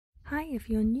Hi, if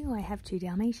you're new, I have two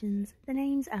Dalmatians. The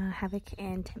names are Havoc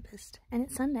and Tempest, and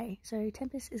it's Sunday, so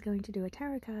Tempest is going to do a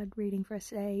tarot card reading for us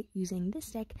today using this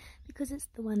deck because it's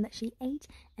the one that she ate,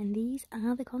 and these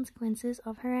are the consequences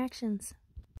of her actions.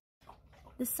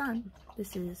 The Sun.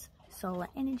 This is solar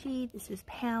energy, this is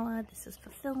power, this is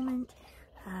fulfillment,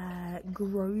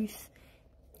 growth,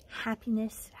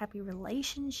 happiness, happy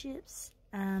relationships,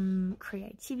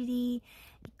 creativity.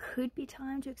 It could be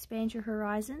time to expand your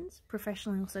horizons,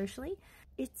 professionally or socially.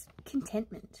 It's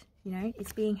contentment, you know,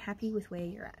 it's being happy with where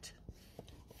you're at.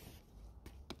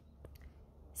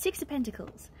 Six of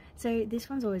Pentacles. So this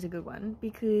one's always a good one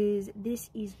because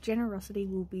this is generosity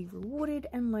will be rewarded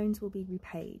and loans will be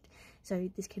repaid. So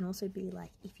this can also be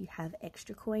like if you have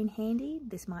extra coin handy,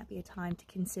 this might be a time to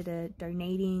consider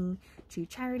donating to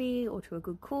charity or to a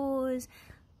good cause.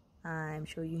 I'm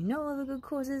sure you know of the good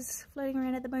causes floating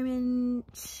around at the moment.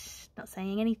 Not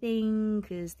saying anything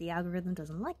because the algorithm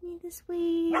doesn't like me this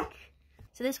week.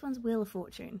 So this one's Wheel of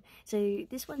Fortune. So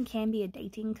this one can be a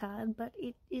dating card, but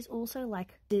it is also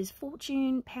like there's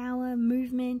fortune, power,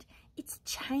 movement. It's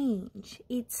change.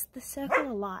 It's the circle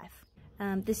of life.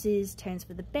 This is turns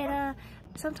for the better.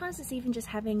 Sometimes it's even just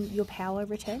having your power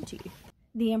returned to you.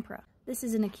 The Emperor. This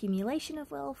is an accumulation of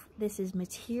wealth. This is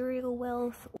material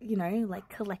wealth, you know, like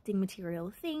collecting material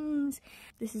things.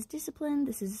 This is discipline.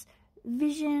 This is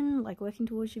vision, like working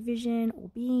towards your vision or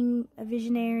being a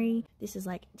visionary. This is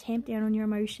like tamp down on your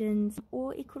emotions,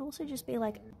 or it could also just be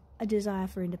like a desire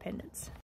for independence.